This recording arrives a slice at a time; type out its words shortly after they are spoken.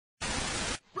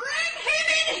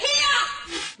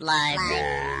Live.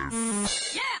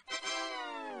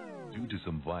 Due to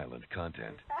some violent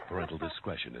content, parental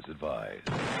discretion is advised.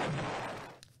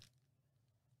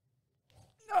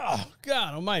 Oh,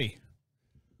 God almighty.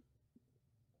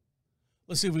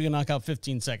 Let's see if we can knock out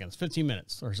 15 seconds, 15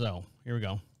 minutes or so. Here we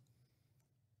go.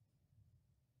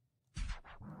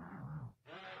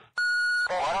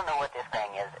 Well, I don't know what this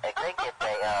thing is. I think it's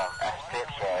a strip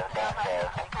show, dance show.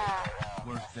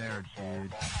 Work there,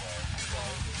 dude.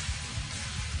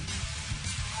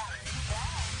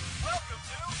 Welcome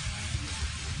to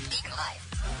DeaconLive.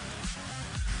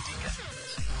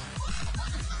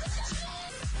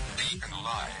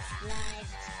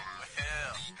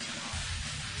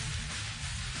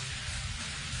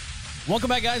 Welcome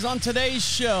back, guys. On today's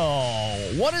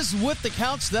show, what is with the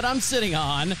couch that I'm sitting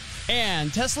on?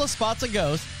 And Tesla spots a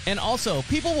ghost. And also,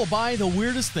 people will buy the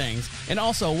weirdest things. And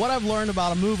also, what I've learned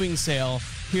about a moving sale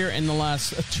here in the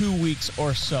last 2 weeks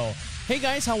or so. Hey,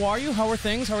 guys, how are you? How are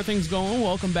things? How are things going?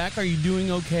 Welcome back. Are you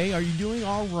doing okay? Are you doing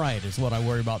all right is what I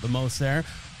worry about the most there.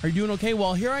 Are you doing okay?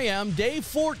 Well, here I am, day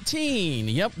 14.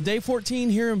 Yep, day 14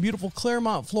 here in beautiful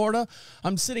Claremont, Florida.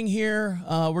 I'm sitting here.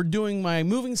 We're doing my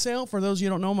moving sale. For those of you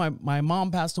who don't know, my mom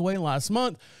passed away last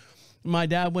month. My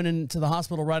dad went into the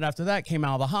hospital right after that, came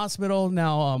out of the hospital.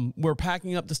 Now we're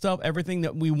packing up the stuff, everything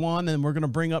that we won, and we're going to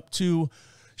bring up to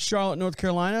Charlotte, North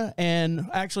Carolina, and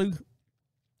actually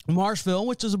Marshville,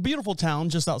 which is a beautiful town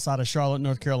just outside of Charlotte,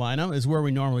 North Carolina, is where we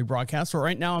normally broadcast. So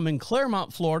right now I'm in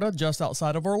Claremont, Florida, just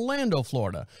outside of Orlando,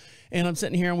 Florida. And I'm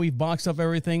sitting here and we've boxed up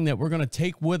everything that we're going to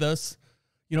take with us,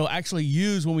 you know, actually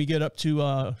use when we get up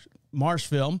to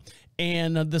Marshville.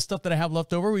 And the stuff that I have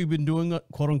left over, we've been doing a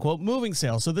quote unquote moving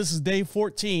sale. So this is day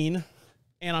 14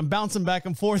 and I'm bouncing back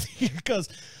and forth here because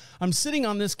I'm sitting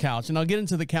on this couch, and I'll get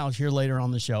into the couch here later on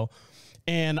the show.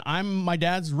 And my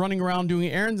dad's running around doing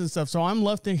errands and stuff. So I'm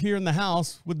left here in the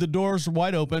house with the doors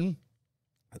wide open,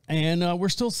 and we're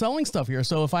still selling stuff here.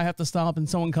 So if I have to stop and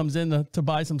someone comes in to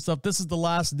buy some stuff, this is the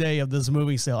last day of this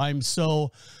moving sale. I'm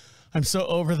so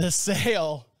over this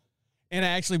sale. And I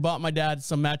actually bought my dad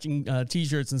some matching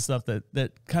t-shirts and stuff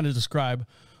that kind of describe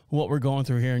what we're going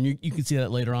through here. And you can see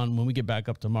that later on when we get back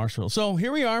up to Marshall. So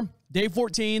here we are, day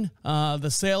 14. The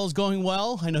sale is going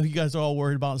well. I know you guys are all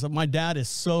worried about it. My dad is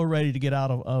so ready to get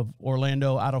out of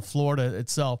Orlando, out of Florida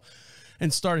itself,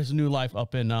 and start his new life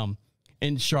up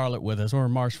in Charlotte with us, or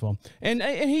Marshville. And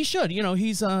he should, you know,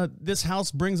 this house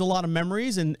brings a lot of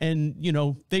memories, and, you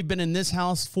know, they've been in this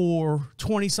house for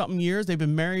 20 something years. They've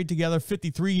been married together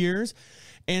 53 years.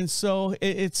 And so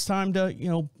it's time to, you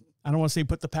know, I don't want to say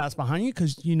put the past behind you,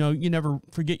 because, you know, you never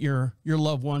forget your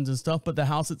loved ones and stuff. But the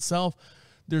house itself,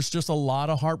 there's just a lot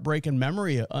of heartbreak and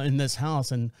memory in this house.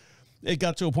 And it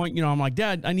got to a point, you know, I'm like,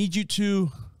 Dad, I need you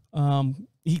to,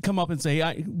 he'd come up and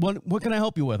say, what can I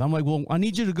help you with? I'm like, well, I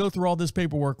need you to go through all this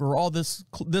paperwork or all this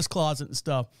closet and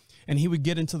stuff. And he would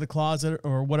get into the closet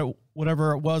or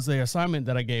whatever it was, the assignment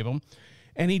that I gave him.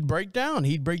 And he'd break down.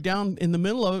 He'd break down in the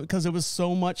middle of it because it was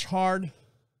so much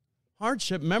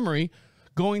hardship memory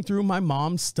going through my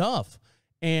mom's stuff.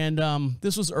 And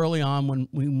this was early on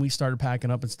when we started packing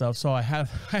up and stuff. So I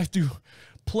have to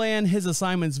plan his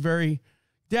assignments very,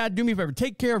 Dad, do me a favor,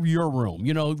 take care of your room,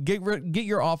 you know, get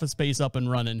your office space up and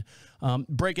running,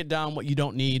 break it down what you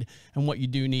don't need and what you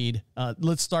do need.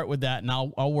 Let's start with that, and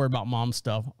I'll worry about mom's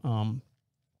stuff.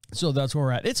 So that's where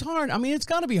we're at. It's hard. I mean, it's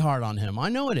got to be hard on him. I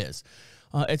know it is.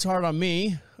 It's hard on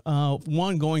me,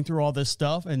 one, going through all this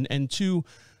stuff, and two,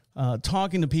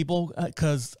 talking to people,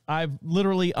 because I've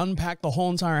literally unpacked the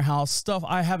whole entire house, stuff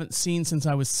I haven't seen since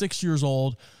I was 6 years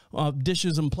old,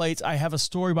 dishes and plates. I have a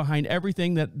story behind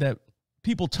everything that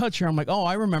people touch here. I'm like, oh,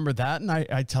 I remember that. And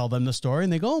I tell them the story,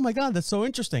 and they go, oh my God, that's so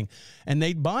interesting. And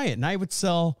they'd buy it. And I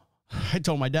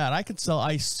told my dad, I could sell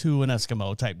ice to an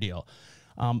Eskimo type deal.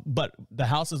 But the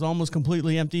house is almost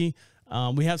completely empty.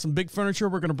 We have some big furniture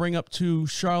we're going to bring up to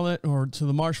Charlotte or to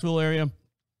the Marshville area.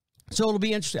 So it'll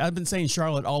be interesting. I've been saying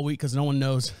Charlotte all week because no one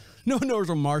knows where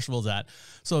Marshville's at.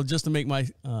 So just to make my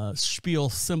spiel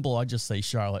simple, I just say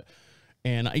Charlotte.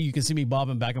 And you can see me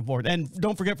bobbing back and forth. And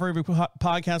don't forget, for every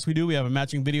podcast we do, we have a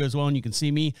matching video as well. And you can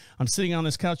see me. I'm sitting on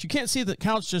this couch. You can't see the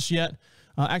couch just yet.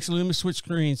 Actually, let me switch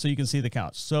screens so you can see the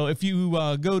couch. So if you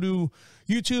go to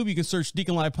YouTube, you can search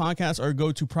DeaconLive Podcast, or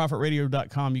go to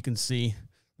profitradio.com. You can see.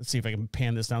 Let's see if I can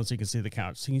pan this down so you can see the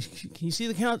couch. Can you see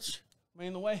the couch? Am I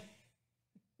in the way?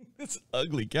 It's an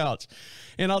ugly couch.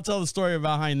 And I'll tell the story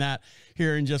behind that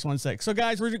here in just one sec. So,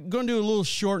 guys, we're going to do a little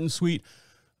short and sweet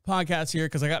podcast here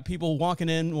because I got people walking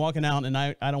in, walking out, and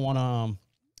I don't want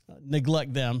to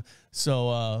neglect them.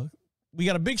 So we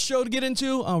got a big show to get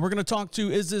into. We're going to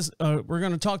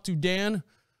talk to Dan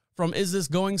from Is This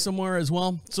Going Somewhere as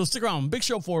well. So stick around. Big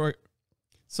show for it.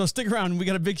 So stick around. We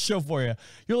got a big show for you.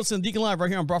 You're listening to Deacon Live right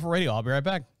here on Prophet Radio. I'll be right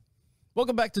back.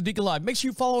 Welcome back to Deacon Live. Make sure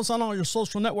you follow us on all your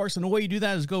social networks. And the way you do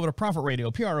that is go over to Prophet Radio,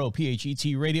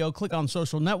 Prophet Radio. Click on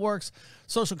social networks,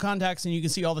 social contacts, and you can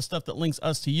see all the stuff that links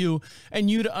us to you and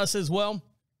you to us as well.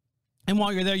 And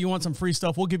while you're there, you want some free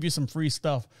stuff, we'll give you some free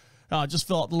stuff. Just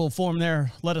fill out the little form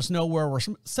there. Let us know where we're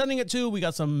sending it to. We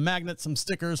got some magnets, some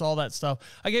stickers, all that stuff.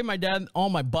 I gave my dad all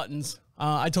my buttons.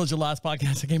 I told you last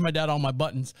podcast, I gave my dad all my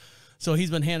buttons. So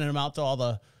he's been handing them out to all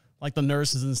the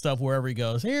nurses and stuff wherever he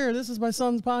goes. Here, this is my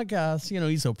son's podcast. You know,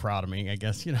 he's so proud of me, I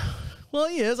guess, you know. Well,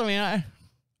 he is. I mean, I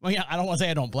don't want to say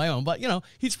I don't blame him, but, you know,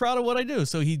 he's proud of what I do.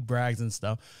 So he brags and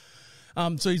stuff.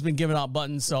 So he's been giving out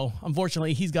buttons. So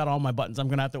unfortunately, he's got all my buttons. I'm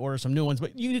going to have to order some new ones,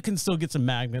 but you can still get some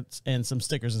magnets and some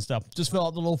stickers and stuff. Just fill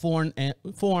out the little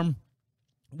form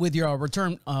with your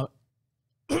return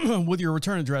with your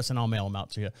return address, and I'll mail them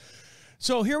out to you.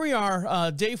 So here we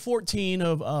are, day 14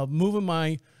 of moving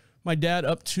my dad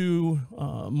up to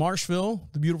Marshville,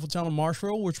 the beautiful town of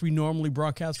Marshville, which we normally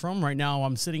broadcast from. Right now,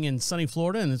 I'm sitting in sunny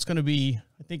Florida, and it's going to be,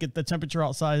 I think at the temperature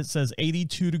outside, it says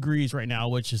 82 degrees right now,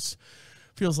 which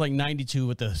feels like 92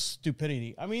 with the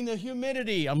stupidity. I mean, the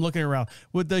humidity. I'm looking around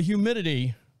with the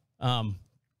humidity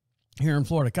here in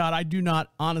Florida. God, I do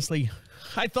not, honestly,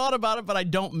 I thought about it, but I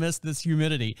don't miss this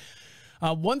humidity.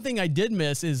 One thing I did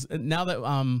miss is now that,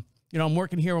 you know, I'm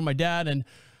working here with my dad, and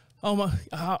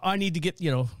I need to get,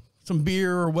 you know, some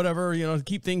beer or whatever, you know, to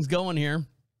keep things going here.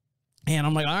 And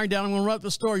I'm like, all right, Dad, I'm going to run up to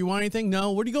the store. You want anything?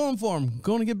 No. What are you going for? I'm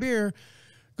going to get beer.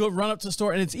 Go run up to the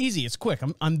store, and it's easy. It's quick.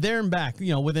 I'm there and back,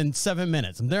 you know, within 7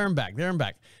 minutes. I'm there and back, there and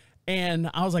back. And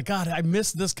I was like, God, I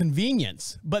miss this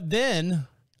convenience. But then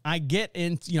I get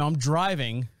in, you know, I'm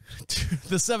driving to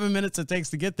the 7 minutes it takes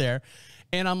to get there.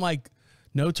 And I'm like,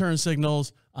 no turn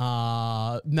signals,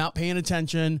 not paying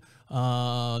attention,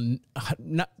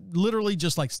 not literally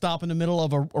just like stop in the middle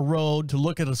of a road to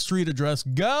look at a street address,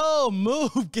 go,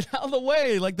 move, get out of the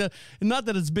way. Like not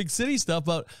that it's big city stuff,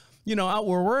 but you know, out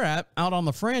where we're at, out on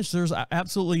the French, there's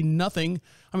absolutely nothing.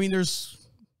 I mean, there's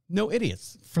no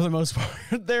idiots for the most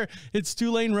part there. It's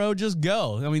 2-lane road. Just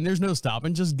go. I mean, there's no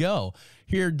stopping, just go.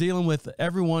 Here dealing with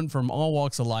everyone from all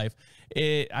walks of life.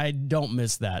 I don't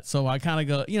miss that. So I kind of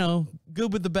go, you know,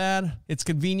 good with the bad. It's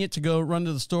convenient to go run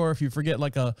to the store if you forget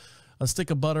like a stick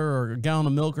of butter or a gallon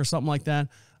of milk or something like that.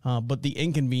 But the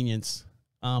inconvenience,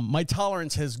 my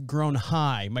tolerance has grown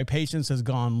high. My patience has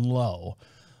gone low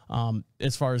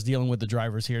as far as dealing with the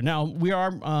drivers here. Now, we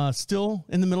are still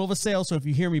in the middle of a sale. So if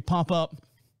you hear me pop up,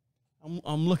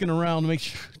 I'm looking around to make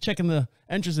sure, checking the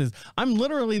entrances. I'm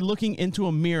literally looking into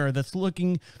a mirror that's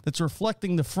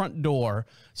reflecting the front door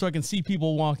so I can see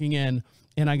people walking in.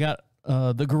 And I got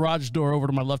the garage door over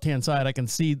to my left-hand side. I can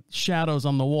see shadows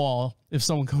on the wall if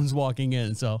someone comes walking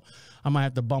in. So I might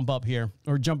have to bump up here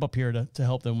or jump up here to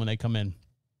help them when they come in.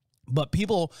 But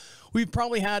people, we've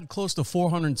probably had close to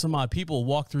 400 some odd people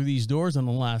walk through these doors in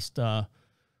the last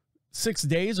 6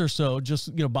 days or so, just,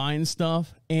 you know, buying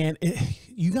stuff. And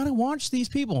you got to watch these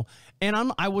people.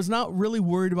 And I was not really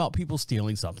worried about people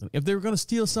stealing something. If they were going to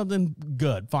steal something,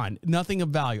 good, fine. Nothing of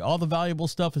value. All the valuable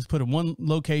stuff is put in one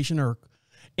location or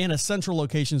in a central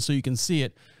location so you can see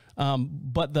it.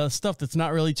 But the stuff that's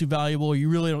not really too valuable, you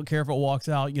really don't care if it walks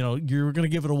out, you know, you're going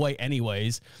to give it away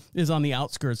anyways, is on the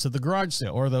outskirts of the garage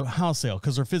sale or the house sale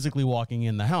because they're physically walking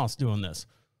in the house doing this.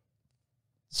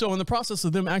 So in the process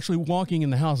of them actually walking in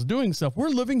the house doing stuff, we're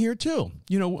living here too.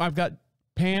 You know, I've got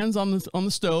pans on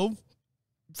the stove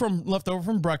from leftover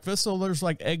from breakfast. So there's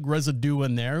like egg residue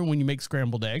in there when you make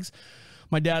scrambled eggs.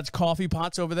 My dad's coffee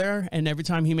pots over there. And every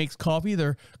time he makes coffee, there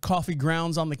are coffee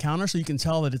grounds on the counter. So you can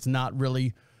tell that it's not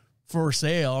really for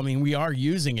sale. I mean, we are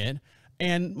using it.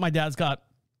 And my dad's got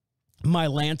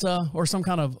Mylanta or some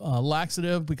kind of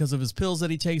laxative because of his pills that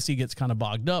he takes. He gets kind of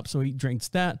bogged up. So he drinks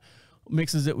that.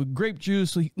 Mixes it with grape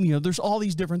juice. So, you know, there's all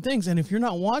these different things. And if you're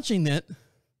not watching it,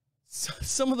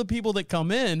 some of the people that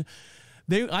come in,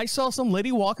 I saw some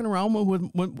lady walking around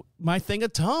with my thing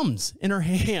of Tums in her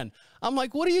hand. I'm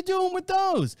like, what are you doing with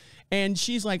those? And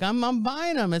she's like, I'm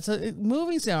buying them. It's a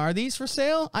movie sale. Are these for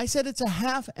sale? I said, it's a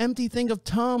half empty thing of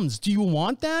Tums. Do you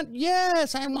want that?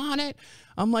 Yes, I want it.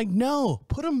 I'm like, no,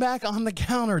 put them back on the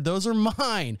counter. Those are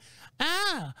mine.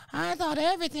 Ah, I thought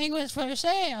everything was for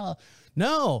sale.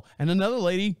 No. And another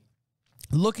lady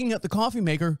looking at the coffee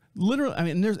maker, literally, I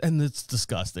mean, and it's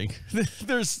disgusting.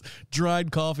 There's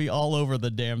dried coffee all over the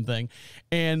damn thing.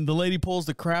 And the lady pulls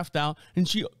the craft out and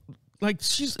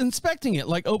she's inspecting it,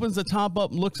 like opens the top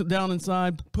up, looks it down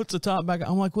inside, puts the top back.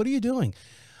 I'm like, what are you doing?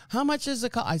 How much is the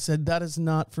coffee? I said, that is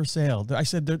not for sale. I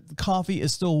said, the coffee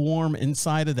is still warm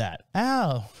inside of that.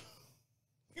 Ow.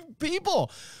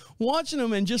 people watching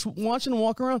them and just watching them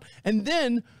walk around. And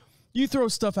then you throw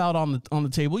stuff out on the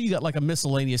table. You got like a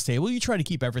miscellaneous table. You try to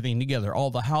keep everything together. All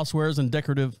the housewares and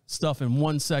decorative stuff in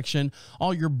one section,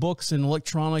 all your books and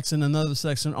electronics in another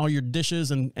section, all your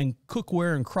dishes and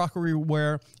cookware and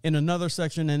crockeryware in another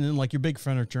section, and then like your big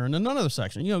furniture in another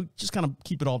section. You know, just kind of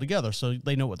keep it all together so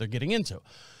they know what they're getting into.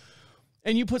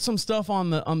 And you put some stuff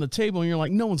on the table and you're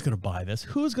like, no one's going to buy this.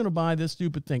 Who's going to buy this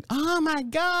stupid thing? Oh my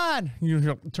God.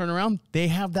 You turn around. They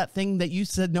have that thing that you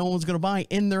said no one's going to buy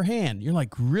in their hand. You're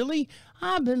like, really?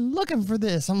 I've been looking for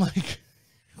this. I'm like,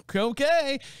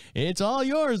 okay, it's all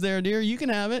yours there, dear. You can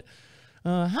have it.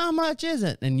 How much is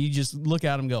it? And you just look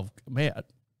at them and go, man,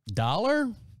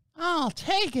 $1? I'll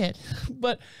take it.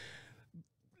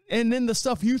 And then the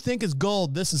stuff you think is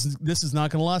gold, this is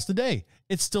not going to last a day.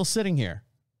 It's still sitting here.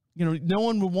 You know, no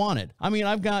one would want it. I mean,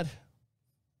 I've got,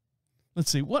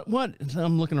 let's see, what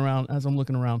I'm looking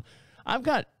around. I've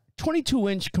got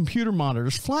 22-inch computer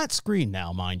monitors, flat screen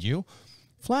now, mind you,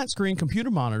 flat screen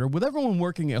computer monitor with everyone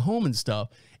working at home and stuff.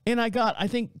 And I got, I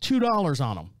think, $2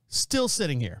 on them. Still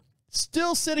sitting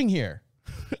here.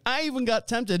 I even got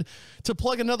tempted to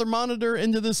plug another monitor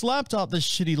into this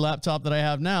shitty laptop that I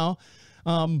have now,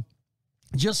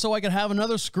 just so I could have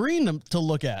another screen to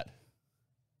look at.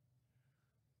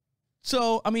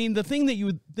 So, I mean, the thing that you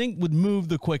would think would move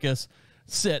the quickest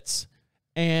sits,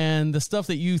 and the stuff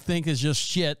that you think is just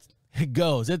shit,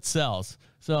 it sells.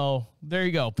 So there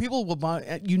you go. People will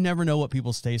buy. You never know what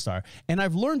people's tastes are. And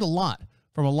I've learned a lot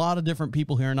from a lot of different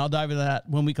people here, and I'll dive into that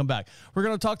when we come back. We're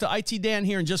going to talk to IT Dan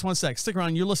here in just one sec. Stick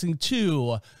around. You're listening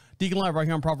to Deacon Live right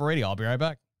here on Proper Radio. I'll be right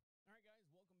back.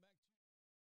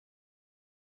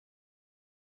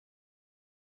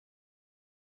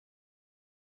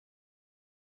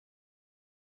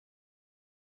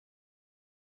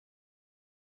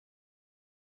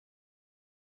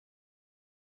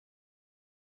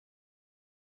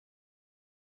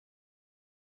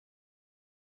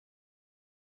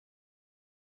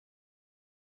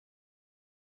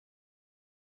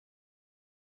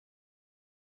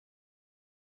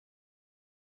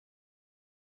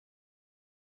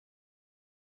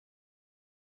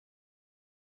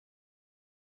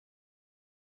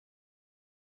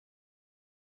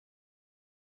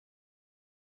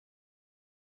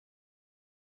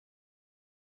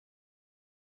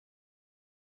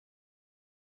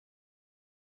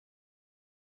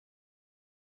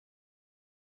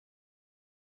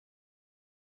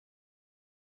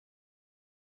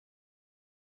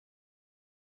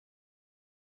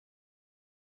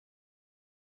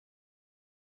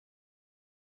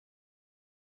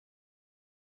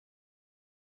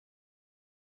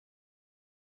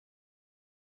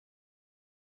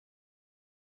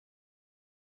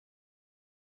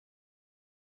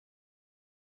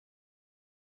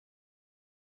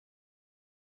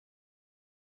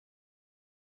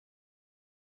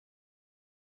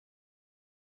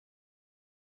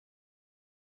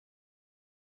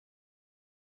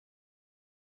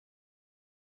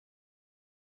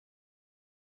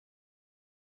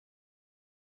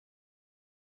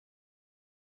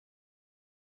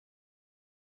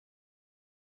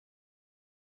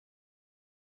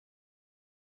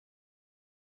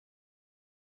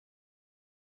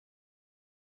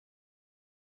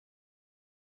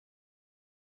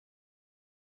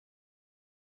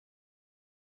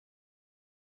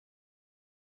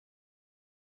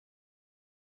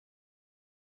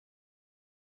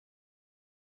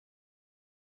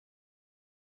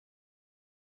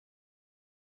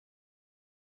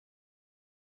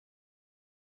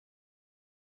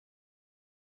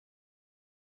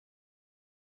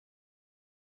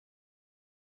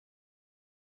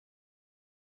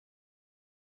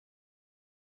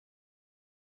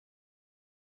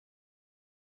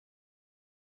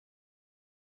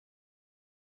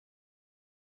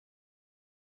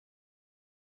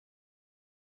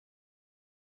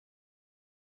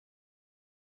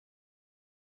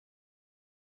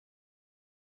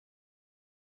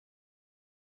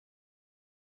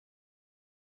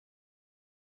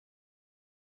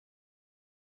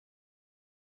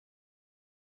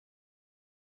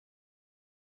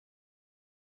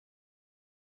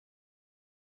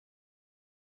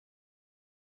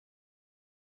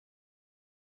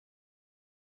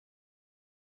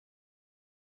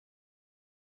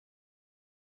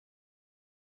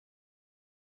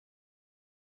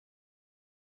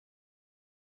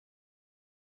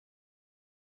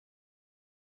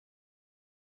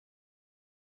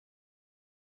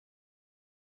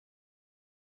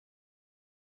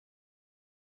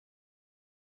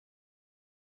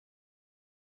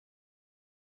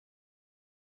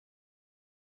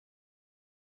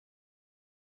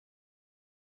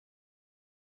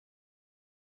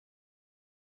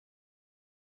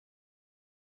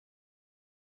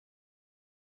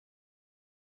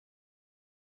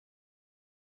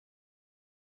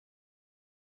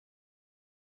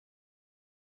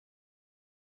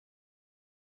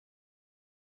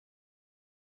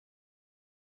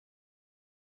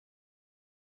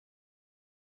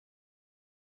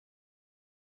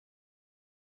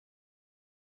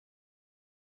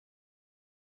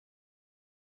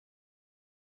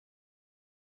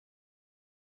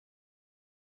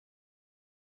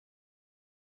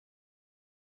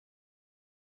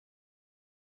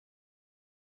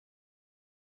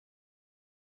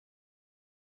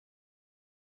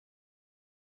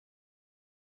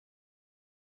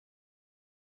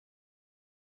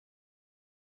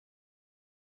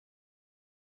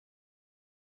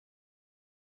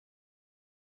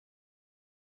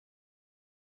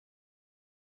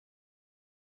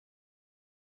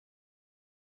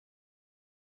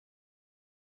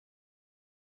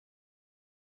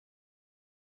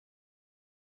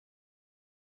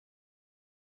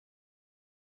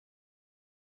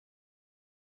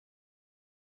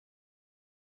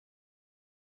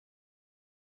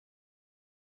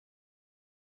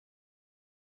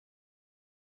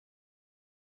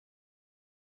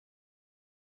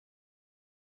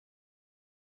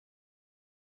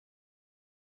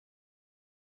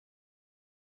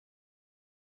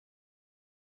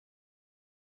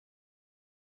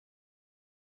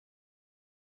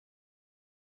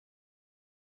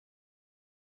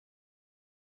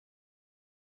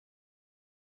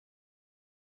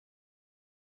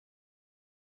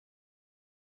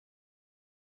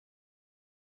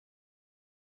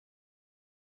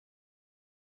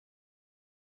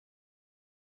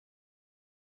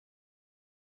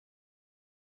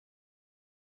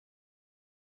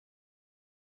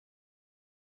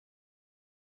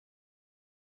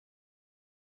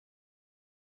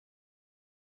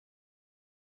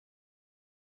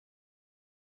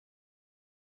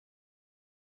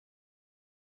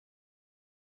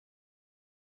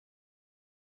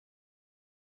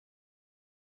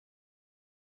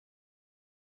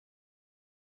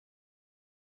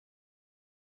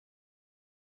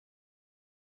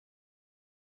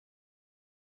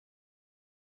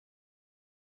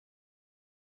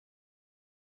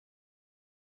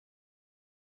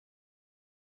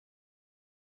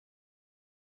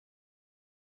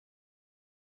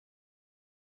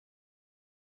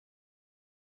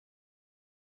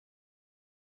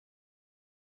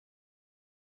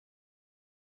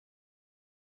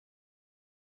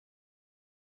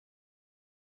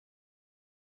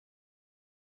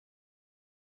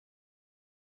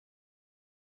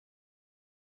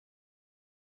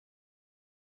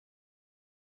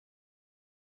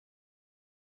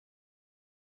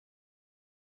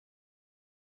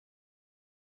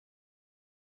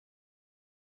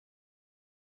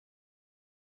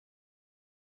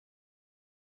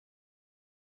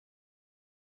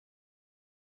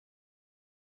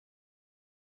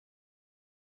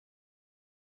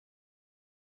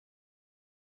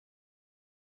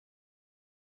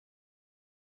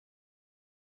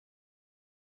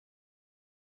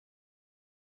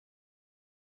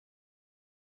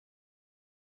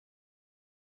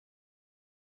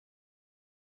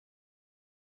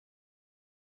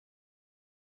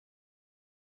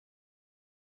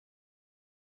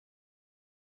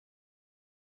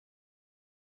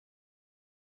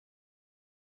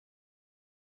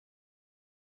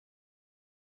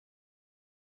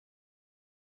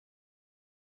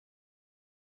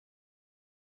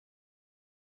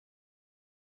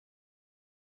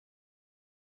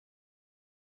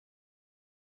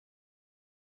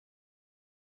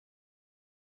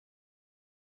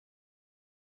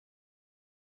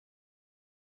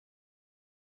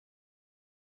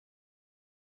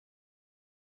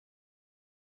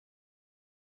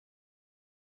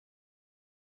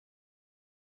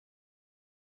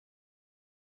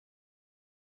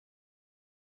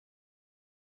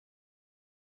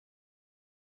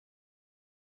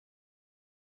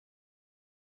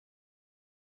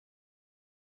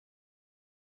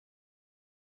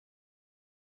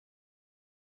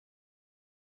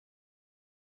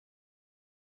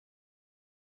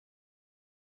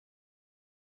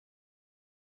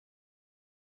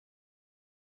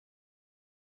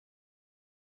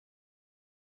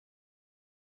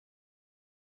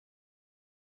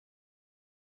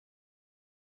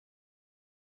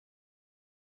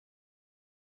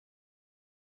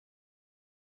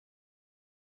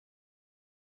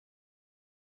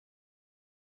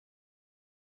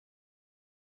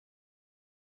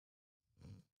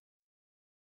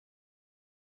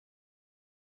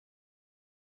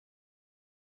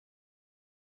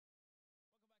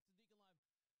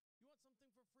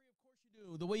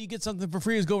 The way you get something for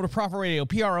free is go over to Prophet Radio,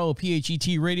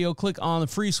 Prophet Radio, click on the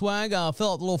free swag, fill out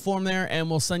the little form there, and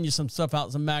we'll send you some stuff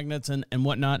out, some magnets and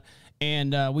whatnot.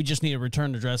 And we just need a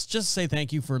return address just to say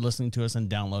thank you for listening to us and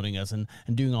downloading us and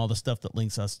doing all the stuff that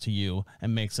links us to you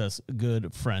and makes us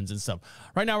good friends and stuff.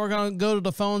 Right now, we're going to go to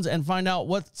the phones and find out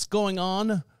what's going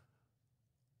on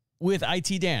with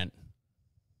IT Dan.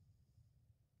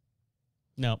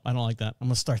 No, I don't like that. I'm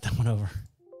going to start that one over.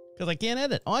 Because I can't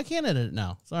edit. Oh, I can't edit it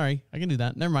now. Sorry. I can do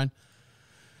that. Never mind.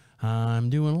 I'm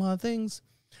doing a lot of things.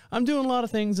 I'm doing a lot of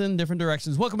things in different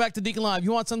directions. Welcome back to Deacon Live.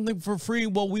 You want something for free?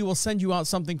 Well, we will send you out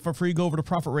something for free. Go over to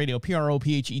Prophet Radio,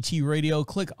 Prophet Radio.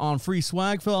 Click on free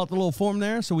swag. Fill out the little form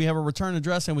there so we have a return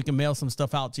address and we can mail some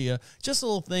stuff out to you. Just a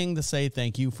little thing to say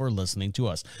thank you for listening to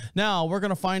us. Now, we're going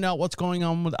to find out what's going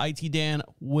on with IT Dan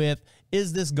with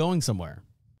Is This Going Somewhere?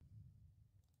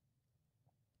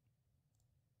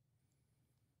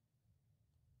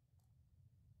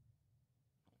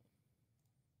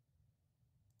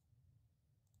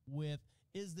 With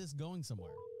Is This Going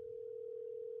Somewhere?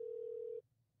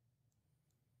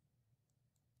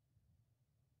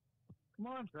 Come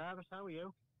on, Travis. How are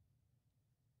you?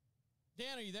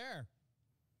 Dan, are you there?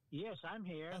 Yes, I'm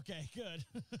here. Okay, good.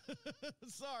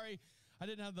 Sorry, I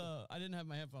didn't have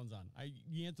my headphones on.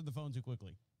 You answered the phone too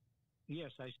quickly.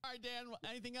 Yes, I. All right, Dan.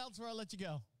 Anything else, or I'll let you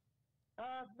go?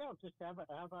 No, just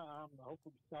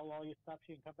hopefully sell all your stuff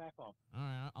so you can come back home. All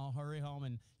right, I'll hurry home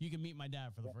and you can meet my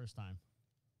dad for the first time.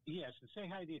 Yes, and say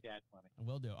hi to your dad for me.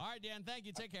 I will do. All right, Dan. Thank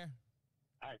you. Take care.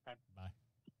 All right, bye. Bye.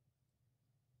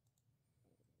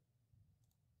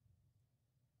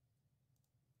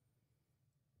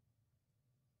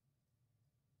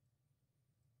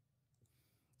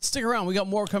 Stick around. We got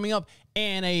more coming up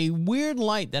and a weird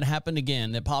light that happened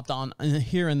again that popped on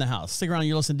here in the house. Stick around.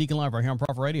 You're listening to Deacon Live right here on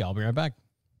Prophet Radio. I'll be right back.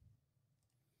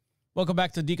 Welcome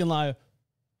back to Deacon Live.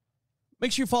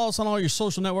 Make sure you follow us on all your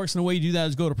social networks, and the way you do that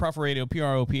is go to Prophet Radio,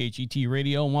 Prophet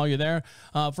Radio, and while you're there,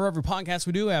 for every podcast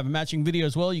we do, I have a matching video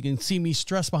as well. You can see me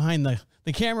stressed behind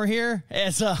the camera here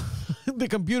as the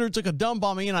computer took a dump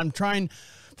on me, and I'm trying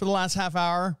for the last half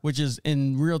hour, which is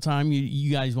in real time.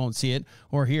 You guys won't see it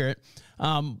or hear it.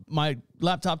 My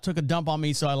laptop took a dump on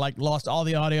me, so I lost all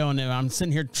the audio, and I'm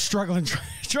sitting here struggling,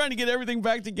 trying to get everything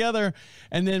back together.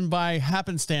 And then by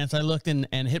happenstance, I looked and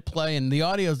hit play, and the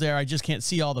audio's there. I just can't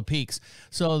see all the peaks.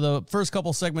 So the first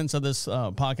couple segments of this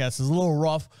podcast is a little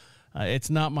rough. It's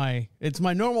my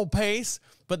normal pace,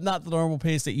 but not the normal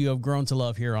pace that you have grown to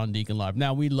love here on Deacon Live.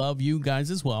 Now, we love you guys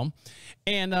as well.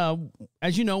 And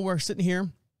as you know, we're sitting here.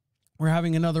 We're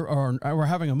having we're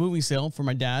having a movie sale for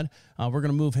my dad. We're going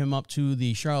to move him up to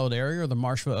the Charlotte area or the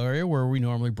Marshville area where we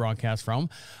normally broadcast from.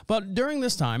 But during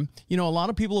this time, a lot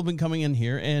of people have been coming in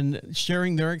here and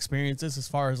sharing their experiences as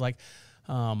far as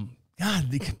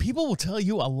people will tell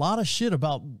you a lot of shit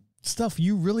about stuff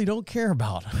you really don't care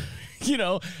about.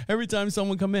 Every time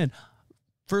someone come in,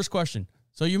 first question,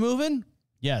 so you moving?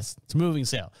 Yes, it's a moving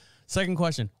sale. Second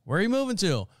question, where are you moving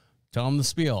to? Tell them the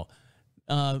spiel.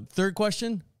 Third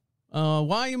question,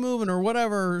 why are you moving or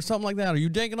whatever, or something like that? Are you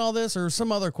taking all this or some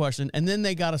other question? And then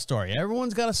they got a story.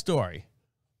 Everyone's got a story.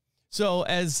 So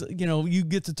as, you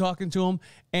get to talking to them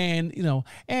and,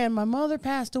 and my mother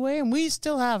passed away and we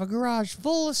still have a garage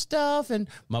full of stuff, and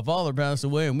my father passed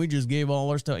away and we just gave all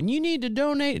our stuff, and you need to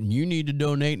donate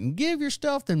and give your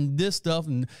stuff and this stuff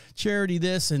and charity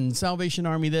this and Salvation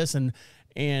Army this and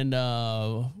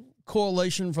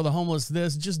Coalition for the Homeless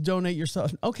this, just donate your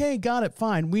stuff. Okay, got it.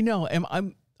 Fine. We know.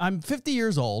 I'm 50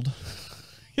 years old.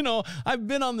 I've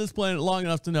been on this planet long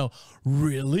enough to know,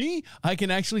 really? I can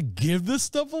actually give this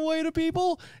stuff away to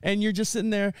people? And you're just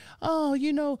sitting there, oh,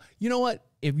 you know what?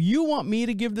 If you want me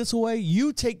to give this away,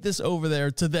 you take this over there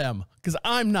to them, because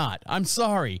I'm not. I'm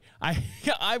sorry.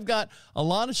 I've got a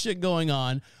lot of shit going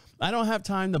on. I don't have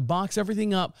time to box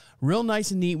everything up real nice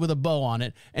and neat with a bow on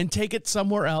it and take it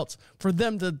somewhere else for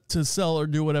them to sell or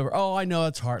do whatever. Oh, I know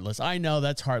that's heartless.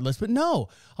 But no,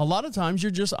 a lot of times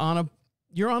you're just on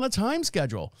a time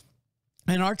schedule.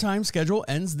 And our time schedule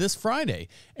ends this Friday,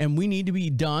 and we need to be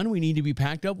done. We need to be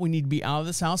packed up. We need to be out of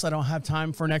this house. I don't have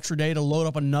time for an extra day to load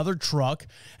up another truck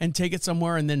and take it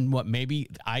somewhere. And then maybe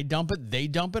I dump it, they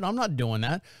dump it. I'm not doing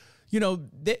that.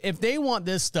 If they want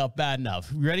this stuff bad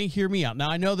enough, ready? Hear me out. Now,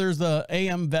 I know there's the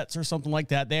AM vets or something like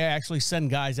that. They actually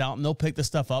send guys out and they'll pick the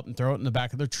stuff up and throw it in the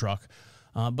back of their truck.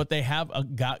 But they have a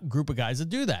group of guys that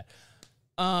do that.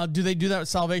 Do they do that with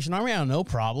Salvation Army? I don't know.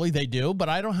 Probably they do, but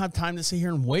I don't have time to sit here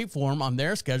and wait for them on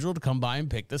their schedule to come by and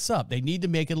pick this up. They need to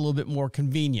make it a little bit more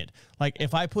convenient. Like,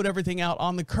 if I put everything out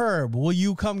on the curb, will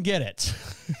you come get it?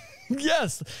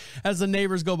 Yes, as the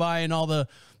neighbors go by and all the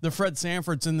Fred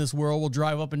Sanfords in this world will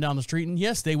drive up and down the street, and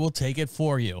yes, they will take it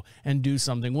for you and do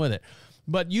something with it.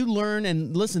 But you learn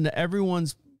and listen to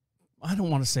everyone's, I don't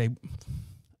want to say,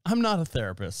 I'm not a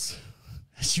therapist,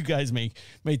 as you guys may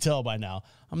tell by now.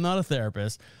 I'm not a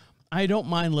therapist. I don't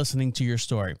mind listening to your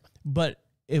story, but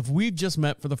if we've just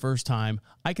met for the first time,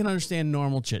 I can understand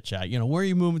normal chit chat. You know, where are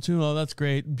you moving to? Oh, that's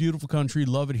great. Beautiful country.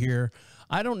 Love it here.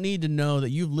 I don't need to know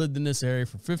that you've lived in this area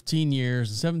for 15 years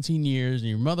and 17 years and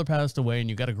your mother passed away and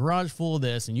you got a garage full of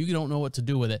this and you don't know what to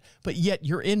do with it. But yet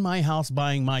you're in my house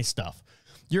buying my stuff.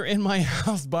 You're in my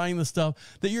house buying the stuff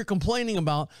that you're complaining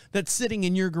about that's sitting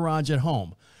in your garage at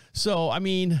home. So, I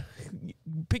mean,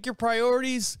 pick your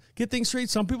priorities, get things straight.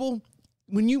 Some people,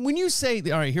 when you say,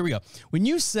 all right, here we go. When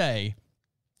you say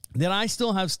that I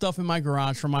still have stuff in my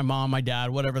garage from my mom, my dad,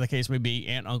 whatever the case may be,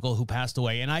 aunt, uncle who passed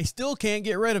away, and I still can't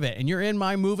get rid of it, and you're in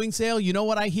my moving sale, you know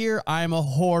what I hear? I'm a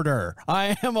hoarder.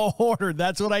 I am a hoarder.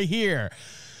 That's what I hear.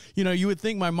 You know, you would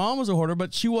think my mom was a hoarder,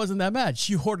 but she wasn't that bad.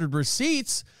 She hoarded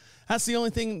receipts. That's the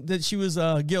only thing that she was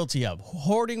guilty of.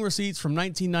 Hoarding receipts from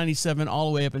 1997 all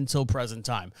the way up until present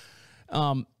time.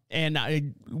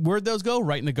 And where'd those go?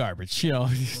 Right in the garbage. You know,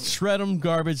 shred them,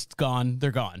 garbage, gone.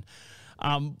 They're gone.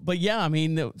 But yeah, I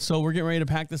mean, so we're getting ready to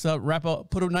pack this up, wrap up,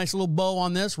 put a nice little bow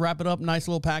on this, wrap it up, nice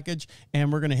little package,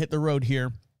 and we're going to hit the road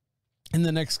here in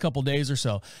the next couple days or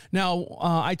so. Now,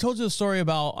 I told you the story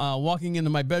about walking into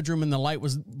my bedroom and the light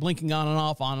was blinking on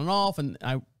and off, and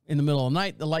in the middle of the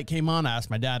night, the light came on. I asked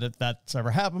my dad if that's ever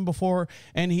happened before,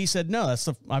 and he said, no,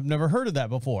 I've never heard of that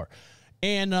before.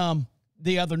 And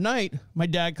the other night, my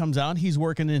dad comes out. He's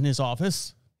working in his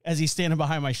office. As he's standing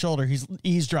behind my shoulder, he's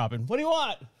eavesdropping. What do you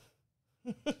want?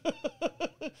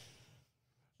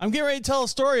 I'm getting ready to tell a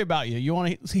story about you. You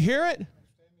want to hear it?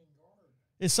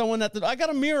 Is someone at the... I got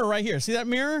a mirror right here. See that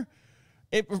mirror?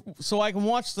 So I can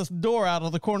watch the door out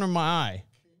of the corner of my eye.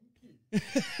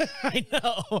 I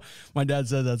know. My dad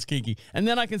said that's kinky. And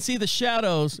then I can see the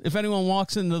shadows if anyone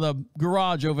walks into the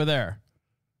garage over there.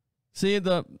 See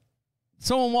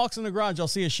someone walks in the garage, I'll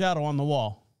see a shadow on the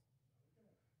wall.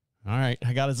 All right,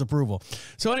 I got his approval.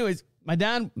 So anyways, my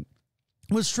dad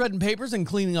was shredding papers and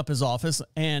cleaning up his office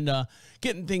and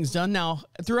getting things done. Now,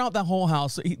 throughout that whole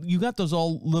house, you got those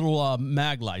all little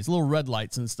mag lights, little red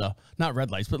lights and stuff. Not red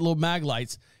lights, but little mag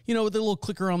lights, you know, with the little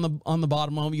clicker on the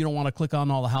bottom of them. You don't want to click on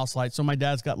all the house lights. So my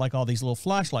dad's got like all these little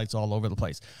flashlights all over the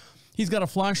place. He's got a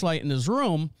flashlight in his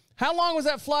room. How long was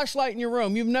that flashlight in your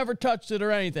room? You've never touched it or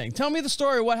anything. Tell me the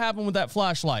story. What happened with that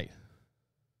flashlight?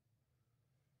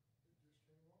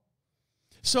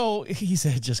 So he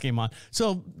said it just came on.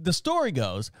 So the story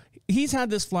goes, he's had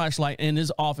this flashlight in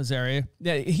his office area.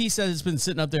 He says it's been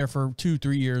sitting up there for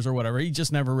 2-3 years or whatever. He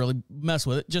just never really messed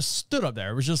with it. Just stood up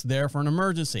there. It was just there for an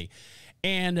emergency.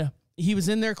 And he was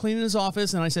in there cleaning his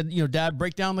office. And I said, you know, Dad,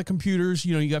 break down the computers.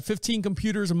 You know, you got 15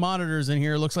 computers and monitors in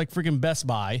here. It looks like freaking Best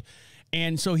Buy.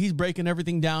 And so he's breaking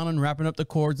everything down and wrapping up the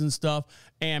cords and stuff.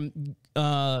 And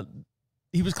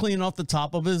he was cleaning off the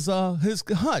top of his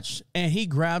hutch, and he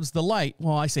grabs the light.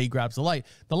 Well, I say he grabs the light.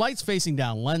 The light's facing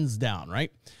down, lens down, right?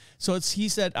 So he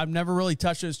said, I've never really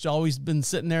touched it. It's always been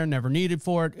sitting there, never needed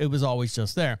for it. It was always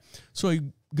just there. So he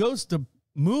goes to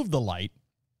move the light,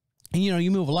 and you know,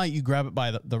 you move a light, you grab it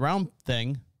by the round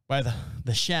thing, by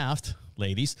the shaft,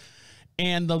 ladies,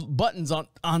 and the button's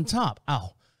on top.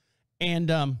 Ow.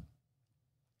 And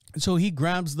so he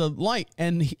grabs the light,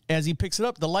 and as he picks it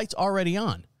up, the light's already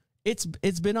on. It's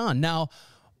been on. Now,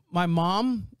 my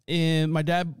mom and my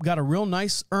dad got a real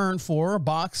nice urn for her, a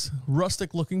box,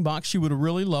 rustic looking box. She would have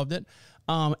really loved it.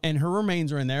 And her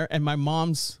remains are in there. And my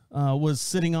mom's was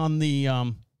sitting on the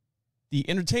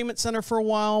entertainment center for a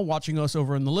while, watching us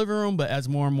over in the living room. But as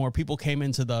more and more people came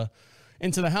into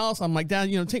the house, I'm like, Dad,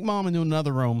 you know, take Mom into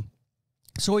another room.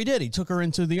 So he did. He took her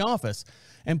into the office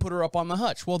and put her up on the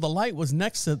hutch. Well, the light was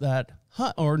next to that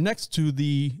hut, or next to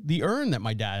the urn that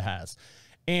my dad has.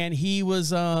 And he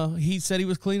said he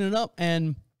was cleaning it up,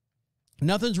 and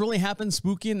nothing's really happened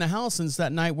spooky in the house since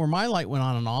that night where my light went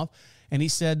on and off. And he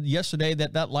said yesterday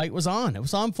that light was on. It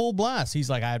was on full blast. He's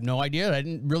like, I have no idea. I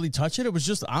didn't really touch it. It was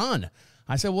just on.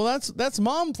 I said, well, that's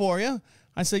Mom for you.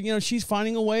 I said, you know, she's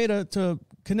finding a way to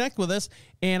connect with us.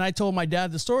 And I told my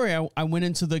dad the story. I went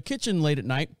into the kitchen late at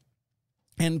night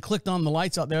and clicked on the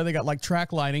lights out there. They got like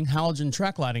track lighting, halogen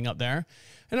track lighting up there.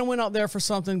 And I went out there for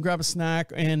something, grab a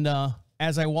snack, and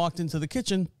as I walked into the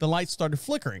kitchen, the lights started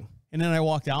flickering. And then I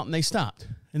walked out and they stopped.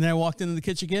 And then I walked into the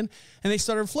kitchen again and they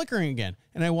started flickering again.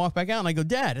 And I walked back out and I go,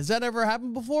 Dad, has that ever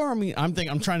happened before? I mean, I'm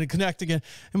trying to connect again.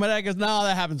 And my dad goes, no,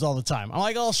 that happens all the time. I'm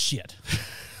like, oh shit.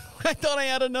 I thought I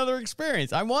had another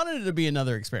experience. I wanted it to be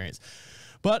another experience.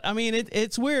 But I mean,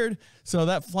 it's weird. So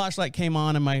that flashlight came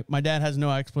on, and my dad has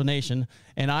no explanation,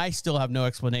 and I still have no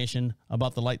explanation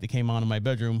about the light that came on in my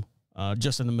bedroom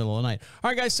just in the middle of the night. All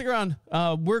right, guys, stick around.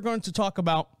 We're going to talk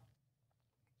about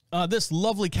this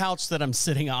lovely couch that I'm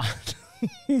sitting on.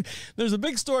 There's a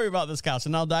big story about this couch,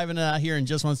 and I'll dive into that here in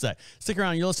just one sec. Stick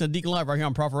around. You're listening to Deacon Live right here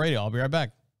on Prophet Radio. I'll be right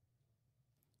back.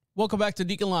 Welcome back to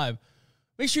Deacon Live.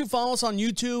 Make sure you follow us on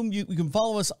YouTube. You can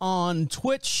follow us on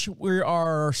Twitch. We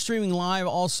are streaming live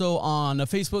also on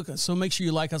Facebook. So make sure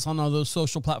you like us on all those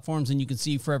social platforms. And you can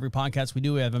see for every podcast we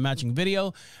do, we have a matching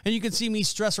video. And you can see me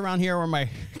stress around here where my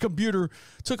computer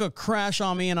took a crash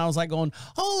on me. And I was like going,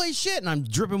 holy shit. And I'm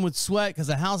dripping with sweat because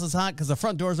the house is hot, because the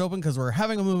front door is open, because we're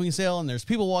having a moving sale and there's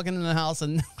people walking in the house.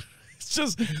 And it's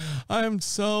just, I'm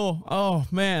so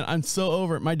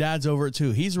over it. My dad's over it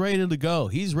too. He's ready to go.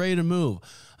 He's ready to move.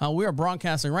 We are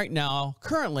broadcasting right now,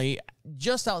 currently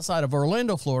just outside of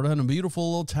Orlando, Florida, in a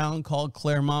beautiful little town called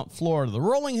Claremont, Florida. The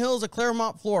rolling hills of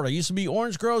Claremont, Florida. Used to be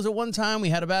orange groves at one time. We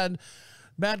had a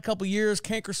bad couple years,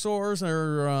 canker sores,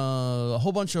 or a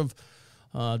whole bunch of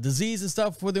disease and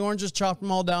stuff where the oranges chopped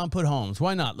them all down, put homes.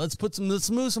 Why not? Let's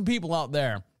move some people out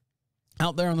there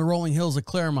on the rolling hills of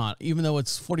Claremont, even though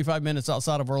it's 45 minutes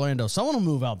outside of Orlando. Someone will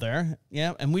move out there.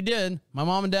 Yeah, and we did. My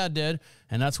mom and dad did,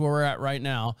 and that's where we're at right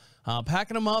now.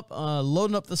 Packing them up,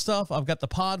 loading up the stuff. I've got the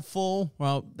pod full.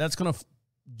 Well, that's going to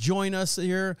join us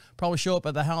here, probably show up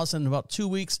at the house in about 2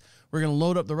 weeks. We're going to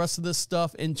load up the rest of this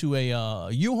stuff into a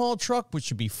U-Haul truck, which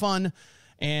should be fun.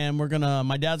 And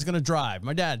my dad's going to drive.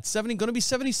 My dad's going to be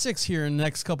 76 here in the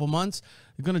next couple months.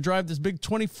 He's going to drive this big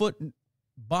 20-foot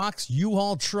box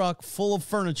U-Haul truck full of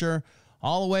furniture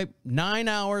all the way 9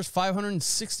 hours,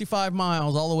 565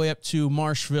 miles, all the way up to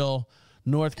Marshville,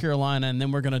 North Carolina, and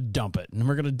then we're going to dump it. And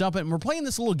we're playing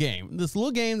this little game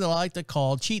that I like to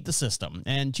call Cheat the System.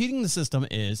 And cheating the system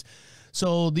is,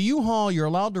 so the U-Haul, you're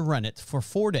allowed to rent it for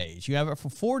 4 days. You have it for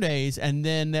 4 days, and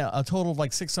then a total of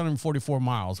like 644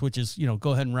 miles, which is,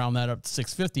 go ahead and round that up to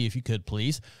 650 if you could,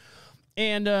 please.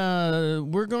 And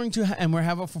we're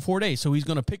having it for 4 days. So he's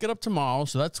going to pick it up tomorrow.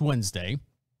 So that's Wednesday.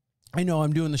 I know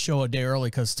I'm doing the show a day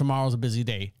early because tomorrow's a busy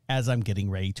day, as I'm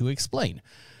getting ready to explain.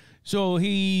 So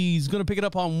he's going to pick it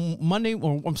up on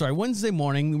Wednesday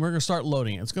morning. We're going to start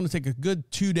loading it. It's going to take a good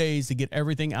 2 days to get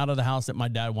everything out of the house that my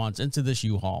dad wants into this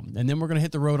U-Haul. And then we're going to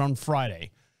hit the road on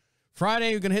Friday.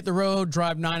 Friday, we're going to hit the road,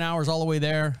 drive 9 hours all the way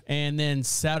there. And then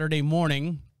Saturday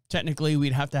morning, technically,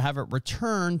 we'd have to have it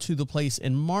returned to the place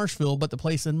in Marshville, but the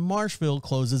place in Marshville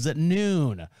closes at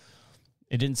noon.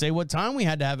 It didn't say what time we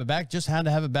had to have it back, just had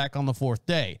to have it back on the 4th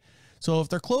day. So if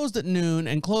they're closed at noon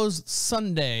and closed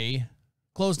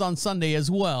on Sunday as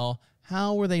well,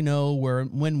 how will they know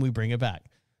when we bring it back?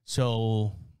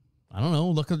 So, I don't know,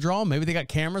 look at the draw. Maybe they got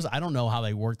cameras. I don't know how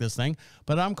they work this thing,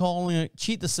 but I'm calling it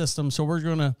Cheat the System. So we're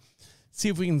going to see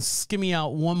if we can skimmy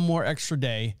out one more extra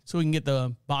day so we can get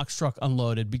the box truck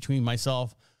unloaded between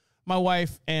myself, my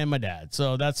wife, and my dad.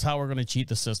 So that's how we're going to cheat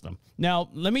the system. Now,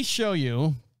 let me show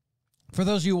you, for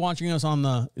those of you watching us on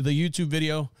the YouTube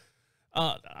video,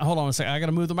 hold on a second. I got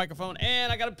to move the microphone,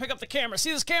 and I got to pick up the camera.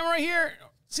 See this camera right here?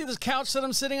 See this couch that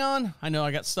I'm sitting on? I know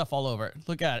I got stuff all over it.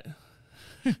 Look at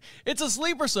it. It's a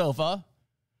sleeper sofa.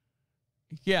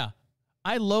 Yeah,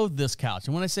 I loathe this couch.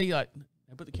 And when I say, I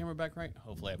put the camera back right?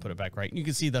 Hopefully I put it back right. You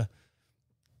can see the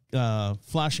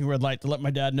flashing red light to let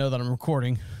my dad know that I'm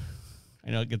recording.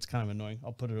 I know it gets kind of annoying.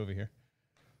 I'll put it over here.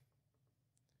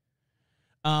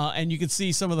 And you can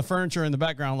see some of the furniture in the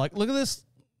background. Like, look at this.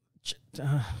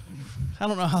 I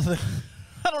don't know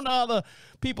how the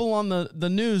people on the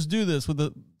news do this with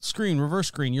the screen, reverse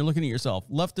screen. You're looking at yourself.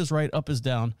 Left is right, up is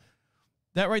down.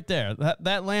 That right there,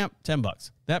 that lamp,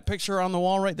 $10. That picture on the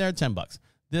wall right there, $10.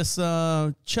 This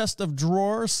chest of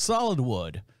drawers, solid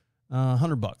wood,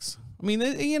 $100. I mean,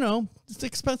 it's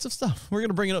expensive stuff. We're going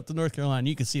to bring it up to North Carolina.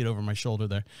 You can see it over my shoulder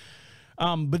there.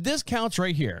 But this couch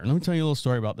right here, let me tell you a little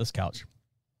story about this couch.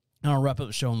 And I'll wrap up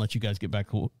the show and let you guys get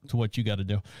back to what you got to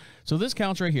do. So this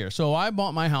couch right here. So I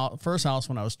bought my first house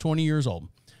when I was 20 years old.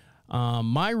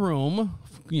 My room,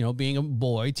 being a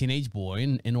boy, teenage boy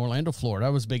in Orlando, Florida, I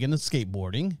was big into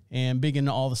skateboarding and big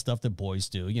into all the stuff that boys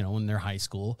do, when they're high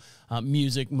school,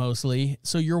 music mostly.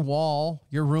 So your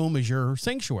room is your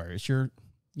sanctuary. It's your,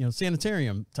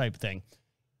 sanitarium type thing.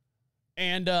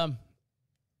 And,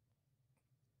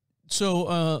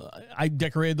 So I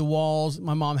decorated the walls.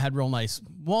 My mom had real nice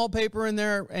wallpaper in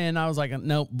there, and I was like,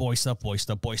 no, boy stuff.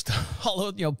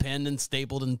 All pinned and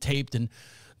stapled and taped and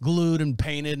glued and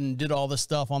painted and did all this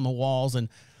stuff on the walls and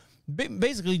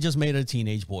basically just made it a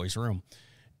teenage boy's room.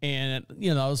 And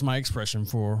that was my expression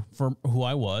for who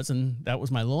I was, and that was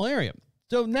my little area.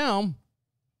 So now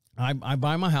I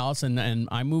buy my house and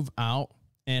I move out,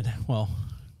 and well,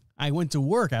 I went to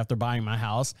work after buying my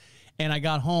house, and I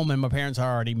got home and my parents had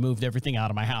already moved everything out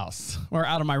of my house, or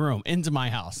out of my room into my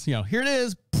house. You know, here it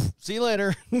is. See you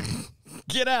later.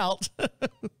 Get out.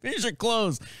 Here's your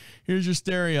clothes. Here's your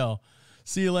stereo.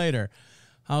 See you later.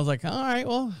 I was like,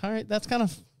 all right. That's kind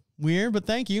of weird, but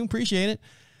thank you. Appreciate it.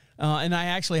 And I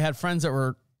actually had friends that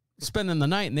were spending the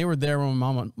night, and they were there when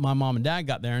my mom and dad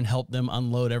got there and helped them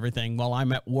unload everything while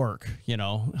I'm at work, you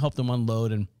know, help them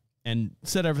unload and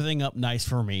set everything up nice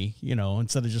for me, you know,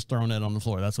 instead of just throwing it on the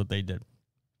floor. That's what they did.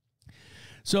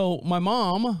 So my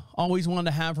mom always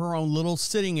wanted to have her own little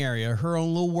sitting area, her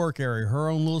own little work area, her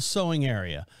own little sewing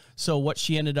area. So what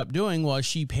she ended up doing was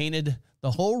she painted the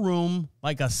whole room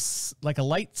like a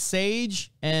light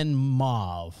sage and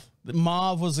mauve.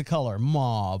 Mauve was the color,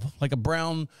 mauve, like a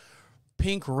brown,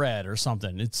 pink, red or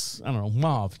something. It's, I don't know,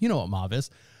 mauve. You know what mauve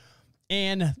is.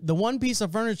 And the one piece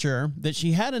of furniture that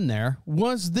she had in there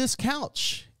was this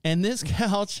couch. And this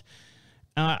couch,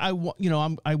 I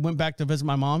went back to visit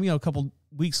my mom, a couple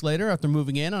weeks later after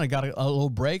moving in, and I got a little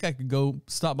break. I could go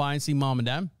stop by and see mom and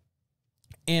dad.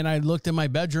 And I looked in my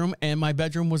bedroom, and my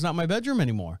bedroom was not my bedroom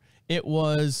anymore. It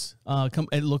was,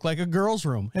 it looked like a girl's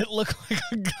room. It looked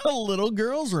like a little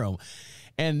girl's room.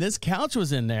 And this couch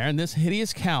was in there, and this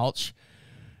hideous couch,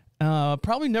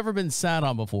 probably never been sat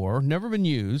on before, never been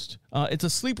used. It's a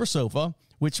sleeper sofa,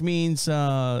 which means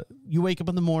you wake up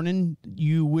in the morning,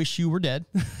 you wish you were dead.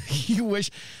 You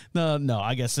wish, no,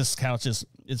 I guess this couch is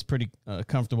pretty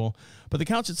comfortable. But the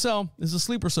couch itself is a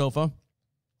sleeper sofa.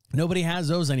 Nobody has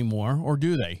those anymore, or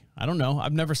do they? I don't know.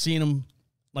 I've never seen them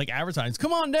like advertised.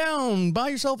 Come on down, buy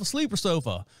yourself a sleeper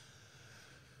sofa.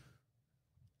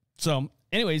 So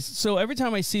anyways, so every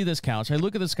time I see this couch, I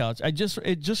look at this couch, it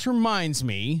just reminds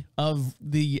me of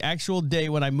the actual day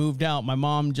when I moved out. My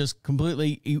mom just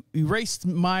completely erased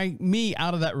me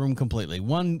out of that room completely.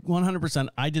 100%.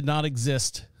 I did not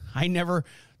exist.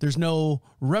 There's no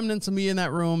remnants of me in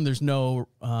that room. There's no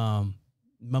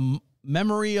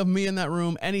memory of me in that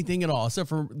room, anything at all, except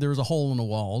for there was a hole in the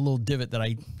wall, a little divot that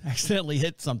I accidentally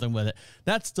hit something with it.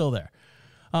 That's still there.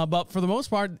 But for the most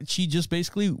part, she just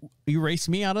basically erased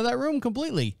me out of that room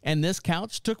completely. And this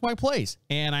couch took my place.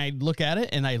 And I look at it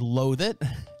and I loathe it.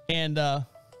 And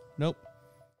nope.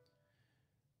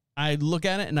 I look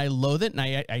at it and I loathe it. And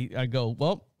I go,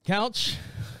 well, couch,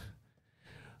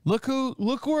 look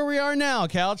where we are now,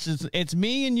 couch. It's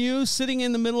me and you sitting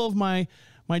in the middle of my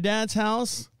dad's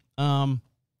house. My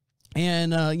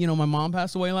mom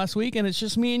passed away last week, and it's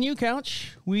just me and you,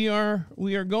 couch. We're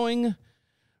going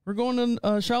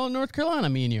to Charlotte, North Carolina,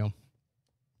 me and you.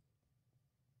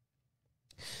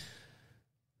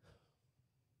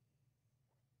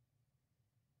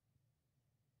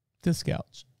 This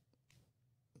couch.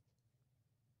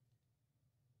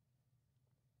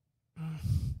 All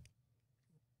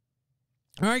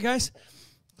right, guys.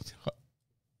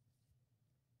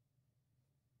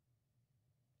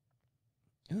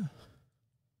 Yeah.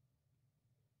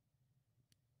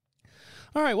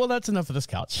 All right, well, that's enough of this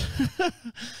couch. All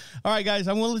right, guys,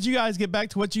 I'm going to let you guys get back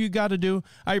to what you got to do.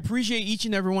 I appreciate each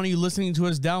and every one of you listening to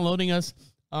us, downloading us,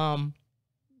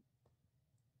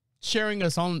 sharing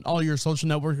us on all your social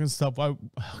networks and stuff. Oh,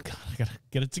 God, I got to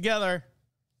get it together.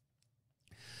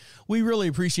 We really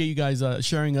appreciate you guys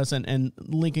sharing us and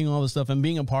linking all this stuff and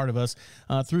being a part of us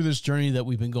through this journey that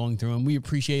we've been going through. And we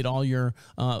appreciate all your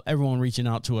everyone reaching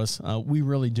out to us. We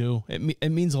really do.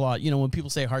 It means a lot. When people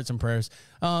say hearts and prayers,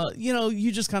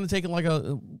 you just kind of take it like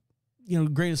a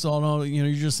grain of salt. Oh,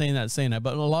 you're just saying that.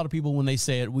 But a lot of people, when they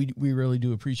say it, we really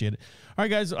do appreciate it. All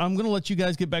right, guys, I'm going to let you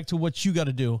guys get back to what you got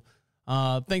to do.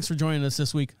 Thanks for joining us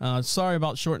this week. Sorry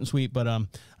about short and sweet, but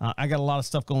I got a lot of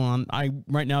stuff going on. I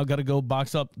right now got to go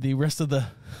box up the rest of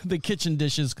the kitchen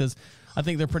dishes because I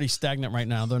think they're pretty stagnant right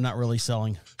now. They're not really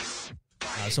selling.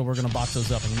 So we're going to box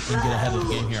those up and get ahead of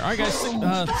the game here. All right, guys. Stick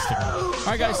around. All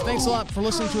right, guys. Thanks a lot for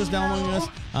listening to us, downloading us.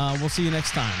 We'll see you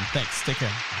next time. Thanks. Take care.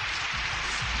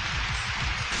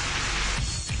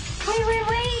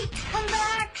 Wait. Come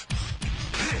back.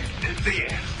 This is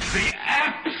the end. The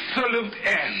absolute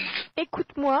end.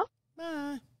 Écoute-moi.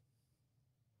 Bye.